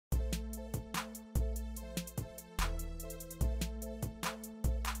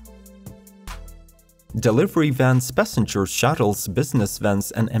Delivery vans, passenger shuttles, business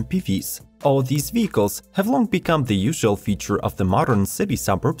vans, and MPVs. All these vehicles have long become the usual feature of the modern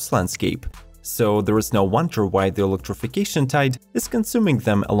city-suburbs landscape. So there is no wonder why the electrification tide is consuming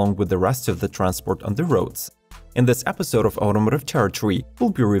them along with the rest of the transport on the roads. In this episode of Automotive Territory, we'll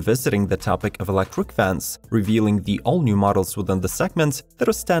be revisiting the topic of electric vans, revealing the all-new models within the segments that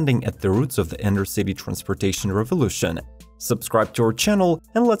are standing at the roots of the inner-city transportation revolution. Subscribe to our channel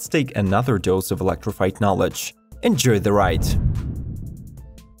and let's take another dose of electrified knowledge. Enjoy the ride!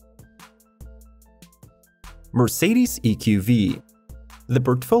 Mercedes EQV. The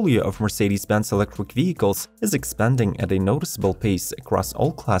portfolio of Mercedes-Benz electric vehicles is expanding at a noticeable pace across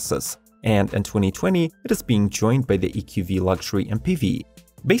all classes, and in 2020 it is being joined by the EQV luxury MPV.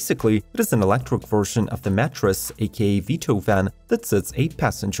 Basically, it is an electric version of the Metris AKA Vito van that sits 8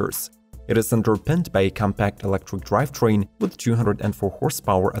 passengers. It is underpinned by a compact electric drivetrain with 204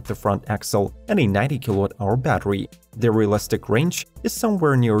 horsepower at the front axle and a 90 kWh battery. The realistic range is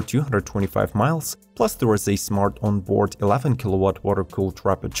somewhere near 225 miles, plus there is a smart onboard 11 kW water-cooled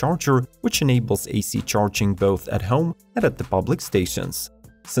rapid charger which enables AC charging both at home and at the public stations.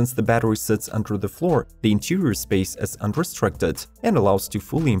 Since the battery sits under the floor, the interior space is unrestricted and allows to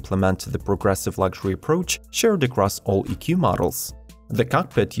fully implement the progressive luxury approach shared across all EQ models. The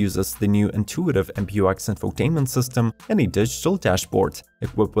cockpit uses the new intuitive MBUX infotainment system and a digital dashboard,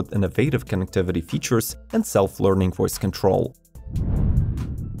 equipped with innovative connectivity features and self-learning voice control.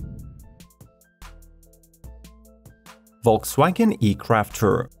 Volkswagen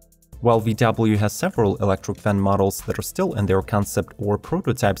e-Crafter. While VW has several electric van models that are still in their concept or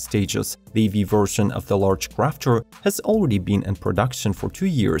prototype stages, the EV version of the large Crafter has already been in production for 2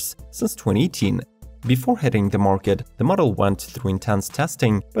 years, since 2018. Before hitting the market, the model went through intense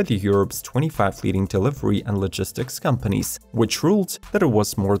testing by Europe's 25 leading delivery and logistics companies, which ruled that it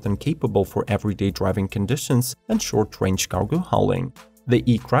was more than capable for everyday driving conditions and short-range cargo hauling. The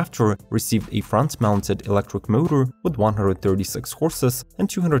e-Crafter received a front-mounted electric motor with 136 horses and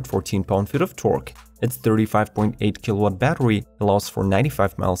 214 pound-feet of torque. Its 35.8 kW battery allows for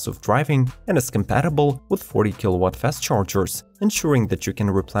 95 miles of driving and is compatible with 40 kW fast chargers, ensuring that you can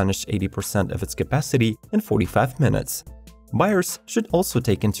replenish 80% of its capacity in 45 minutes. Buyers should also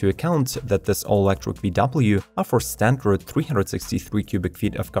take into account that this all-electric VW offers standard 363 cubic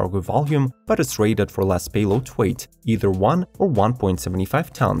feet of cargo volume but is rated for less payload weight, either 1 or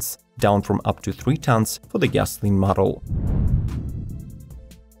 1.75 tons, down from up to 3 tons for the gasoline model.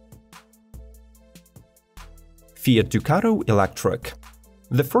 Fiat Ducato Electric.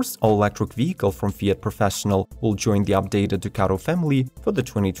 The first all-electric vehicle from Fiat Professional will join the updated Ducato family for the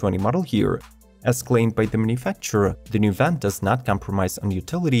 2020 model year. As claimed by the manufacturer, the new van does not compromise on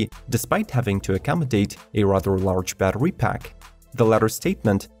utility despite having to accommodate a rather large battery pack. The latter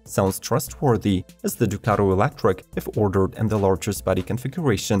statement sounds trustworthy, as the Ducato Electric, if ordered in the largest body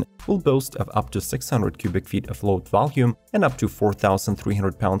configuration, will boast of up to 600 cubic feet of load volume and up to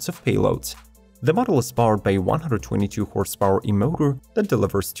 4,300 pounds of payload. The model is powered by a 122 horsepower e-motor that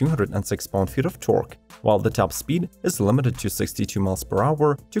delivers 206 pound-feet of torque, while the top speed is limited to 62 miles per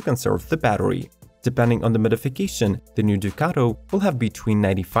hour to conserve the battery. Depending on the modification, the new Ducato will have between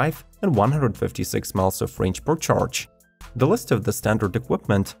 95 and 156 miles of range per charge. The list of the standard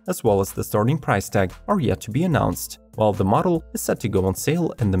equipment, as well as the starting price tag, are yet to be announced, while the model is set to go on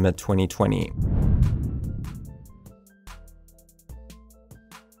sale in the mid-2020.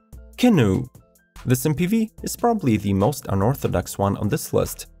 Canoo. This MPV is probably the most unorthodox one on this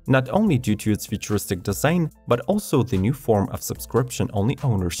list, not only due to its futuristic design, but also the new form of subscription-only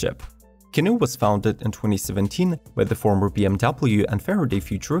ownership. Canoo was founded in 2017 by the former BMW and Faraday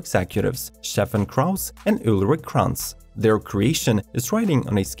Future executives Stefan Kraus and Ulrich Kranz. Their creation is riding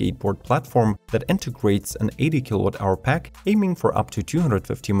on a skateboard platform that integrates an 80 kWh pack aiming for up to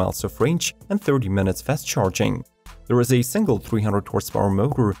 250 miles of range and 30 minutes fast charging. There is a single 300 horsepower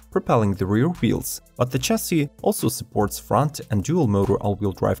motor propelling the rear wheels, but the chassis also supports front and dual-motor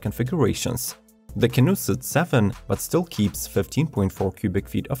all-wheel drive configurations. The Canoo sits 7 but still keeps 15.4 cubic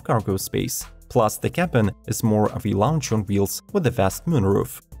feet of cargo space, plus the cabin is more of a lounge on wheels with a vast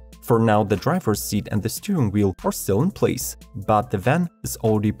moonroof. For now, the driver's seat and the steering wheel are still in place, but the van is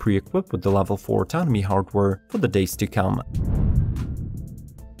already pre-equipped with the Level 4 autonomy hardware for the days to come.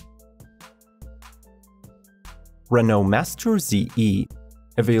 Renault Master ZE.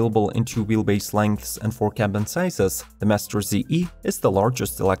 Available in 2 wheelbase lengths and 4 cabin sizes, the Master ZE is the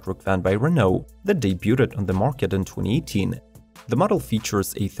largest electric van by Renault that debuted on the market in 2018. The model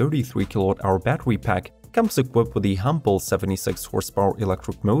features a 33 kWh battery pack, comes equipped with a humble 76 horsepower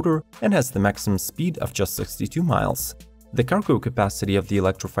electric motor, and has the maximum speed of just 62 miles. The cargo capacity of the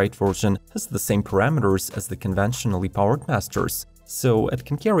electrified version has the same parameters as the conventionally powered Masters, so it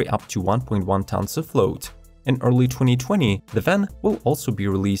can carry up to 1.1 tons of load. In early 2020, the van will also be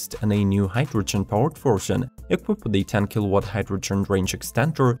released in a new hydrogen-powered version, equipped with a 10 kW hydrogen range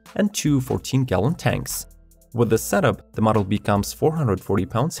extender and two 14-gallon tanks. With this setup, the model becomes 440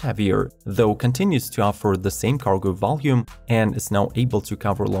 pounds heavier, though continues to offer the same cargo volume and is now able to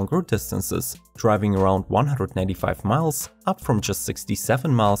cover longer distances, driving around 195 miles, up from just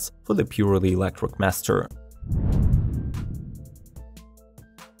 67 miles for the purely electric Master.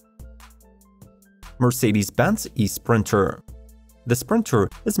 Mercedes-Benz e-Sprinter. The Sprinter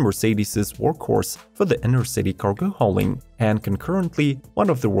is Mercedes' workhorse for the inner-city cargo hauling and concurrently one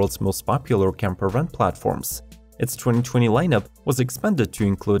of the world's most popular camper van platforms. Its 2020 lineup was expanded to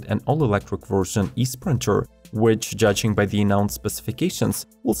include an all-electric version e-Sprinter, which, judging by the announced specifications,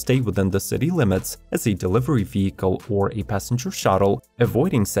 will stay within the city limits as a delivery vehicle or a passenger shuttle,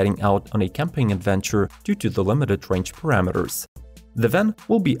 avoiding setting out on a camping adventure due to the limited range parameters. The van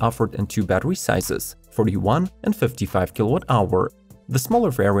will be offered in two battery sizes, 41 and 55 kWh. The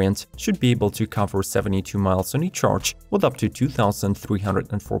smaller variant should be able to cover 72 miles on a charge with up to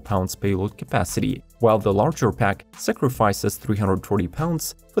 2,304 pounds payload capacity, while the larger pack sacrifices 340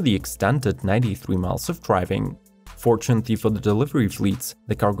 pounds for the extended 93 miles of driving. Fortunately for the delivery fleets,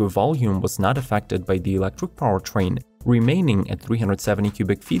 the cargo volume was not affected by the electric powertrain, remaining at 370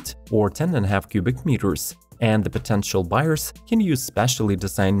 cubic feet or 10.5 cubic meters, and the potential buyers can use specially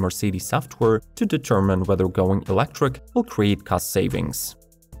designed Mercedes software to determine whether going electric will create cost savings.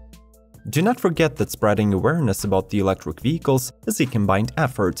 Do not forget that spreading awareness about the electric vehicles is a combined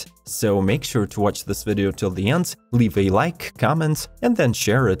effort, so make sure to watch this video till the end, leave a like, comment, and then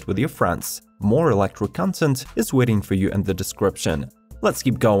share it with your friends. More electric content is waiting for you in the description. Let's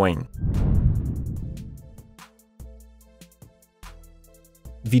keep going!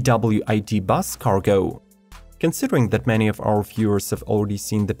 VW ID Bus Cargo. Considering that many of our viewers have already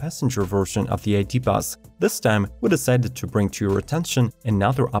seen the passenger version of the ID Bus, this time we decided to bring to your attention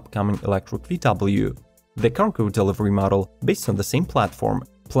another upcoming electric VW. The cargo delivery model, based on the same platform,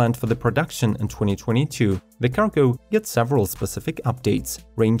 planned for the production in 2022, the cargo gets several specific updates,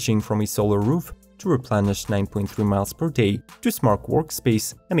 ranging from a solar roof to replenish 9.3 miles per day, to smart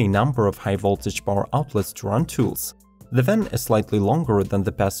workspace and a number of high-voltage power outlets to run tools. The van is slightly longer than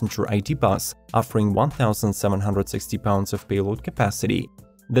the passenger ID Bus, offering 1,760 pounds of payload capacity.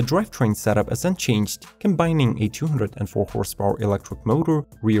 The drivetrain setup is unchanged, combining a 204 horsepower electric motor,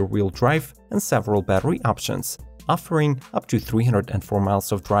 rear-wheel drive, and several battery options, offering up to 304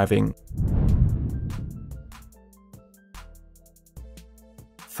 miles of driving.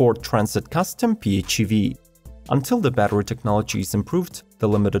 Ford Transit Custom PHEV. Until the battery technology is improved, the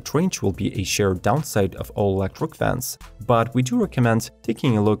limited range will be a shared downside of all electric vans, but we do recommend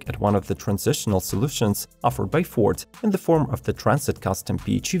taking a look at one of the transitional solutions offered by Ford in the form of the Transit Custom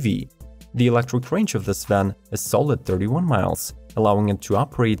PHEV. The electric range of this van is solid 31 miles, allowing it to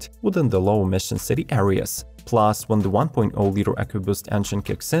operate within the low-emission city areas. Plus, when the 1.0-liter EcoBoost engine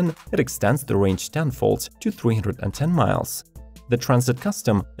kicks in, it extends the range tenfold to 310 miles. The Transit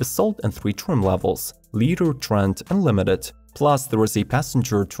Custom is sold in 3 trim levels: Leader, Trend, and Limited. Plus, there is a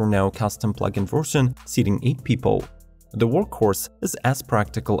passenger Tourneau custom plug-in version seating 8 people. The workhorse is as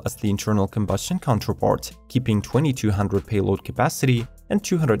practical as the internal combustion counterpart, keeping 2,200 payload capacity and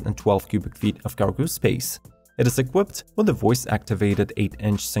 212 cubic feet of cargo space. It is equipped with a voice-activated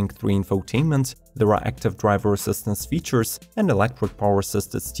 8-inch Sync 3 infotainment, there are active driver assistance features, and electric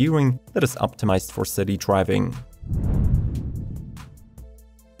power-assisted steering that is optimized for city driving.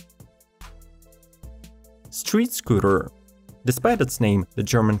 Street Scooter. Despite its name, the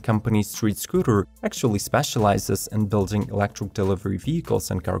German company Street Scooter actually specializes in building electric delivery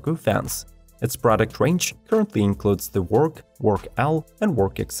vehicles and cargo vans. Its product range currently includes the Work, Work L, and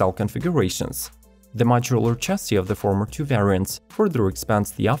Work XL configurations. The modular chassis of the former 2 variants further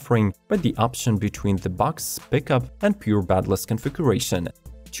expands the offering by the option between the box, pickup, and pure bedless configuration.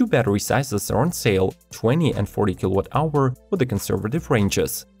 2 battery sizes are on sale, 20 and 40 kWh with the conservative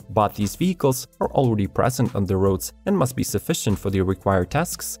ranges. But these vehicles are already present on the roads and must be sufficient for the required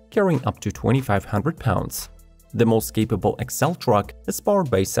tasks, carrying up to 2,500 pounds. The most capable XL truck is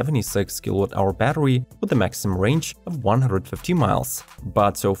powered by a 76 kWh battery with a maximum range of 150 miles,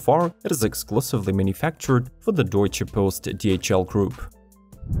 but so far it is exclusively manufactured for the Deutsche Post DHL group.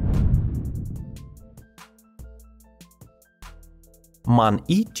 MAN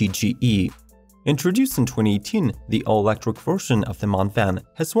e-TGE. Introduced in 2018, the all-electric version of the MAN van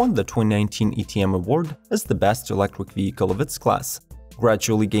has won the 2019 ETM award as the best electric vehicle of its class.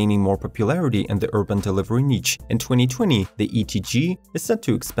 gradually gaining more popularity in the urban delivery niche. In 2020, the ETG is set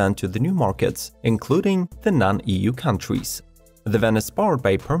to expand to the new markets, including the non-EU countries. The van is powered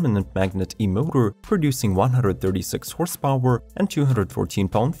by a permanent magnet e-motor producing 136 horsepower and 214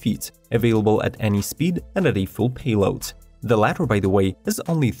 pound-feet, available at any speed and at a full payload. The latter, by the way, is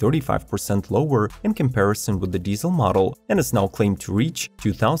only 35% lower in comparison with the diesel model and is now claimed to reach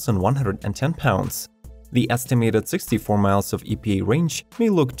 2,110 pounds. The estimated 64 miles of EPA range may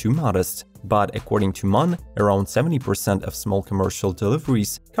look too modest, but according to MON, around 70% of small commercial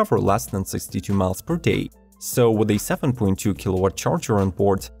deliveries cover less than 62 miles per day. So with a 7.2 kilowatt charger on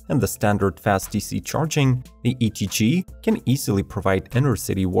board and the standard fast DC charging, the ETG can easily provide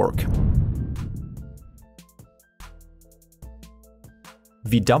inner-city work.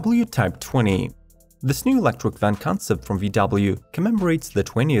 VW Type 20. This new electric van concept from VW commemorates the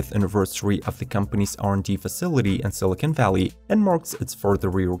 20th anniversary of the company's R&D facility in Silicon Valley and marks its further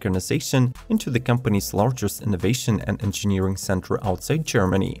reorganization into the company's largest innovation and engineering center outside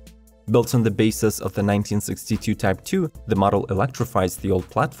Germany. Built on the basis of the 1962 Type 2, the model electrifies the old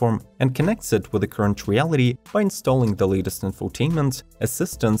platform and connects it with the current reality by installing the latest infotainment,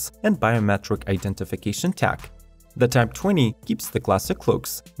 assistance, and biometric identification tech. The Type 20 keeps the classic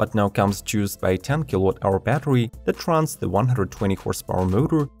looks, but now comes juiced by a 10 kWh battery that runs the 120 horsepower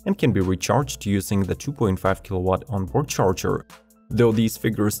motor and can be recharged using the 2.5 kW onboard charger. Though these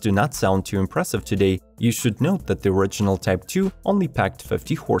figures do not sound too impressive today, you should note that the original Type 2 only packed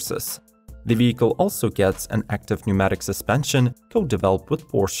 50 horses. The vehicle also gets an active pneumatic suspension co-developed with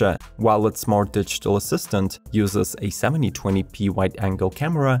Porsche, while its smart digital assistant uses a 7020p wide-angle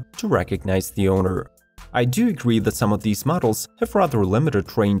camera to recognize the owner. I do agree that some of these models have rather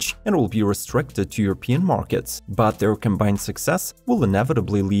limited range and will be restricted to European markets, but their combined success will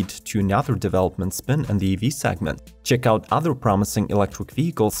inevitably lead to another development spin in the EV segment. Check out other promising electric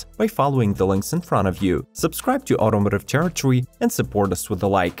vehicles by following the links in front of you. Subscribe to Automotive Territory and support us with a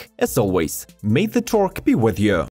like. As always, may the torque be with you!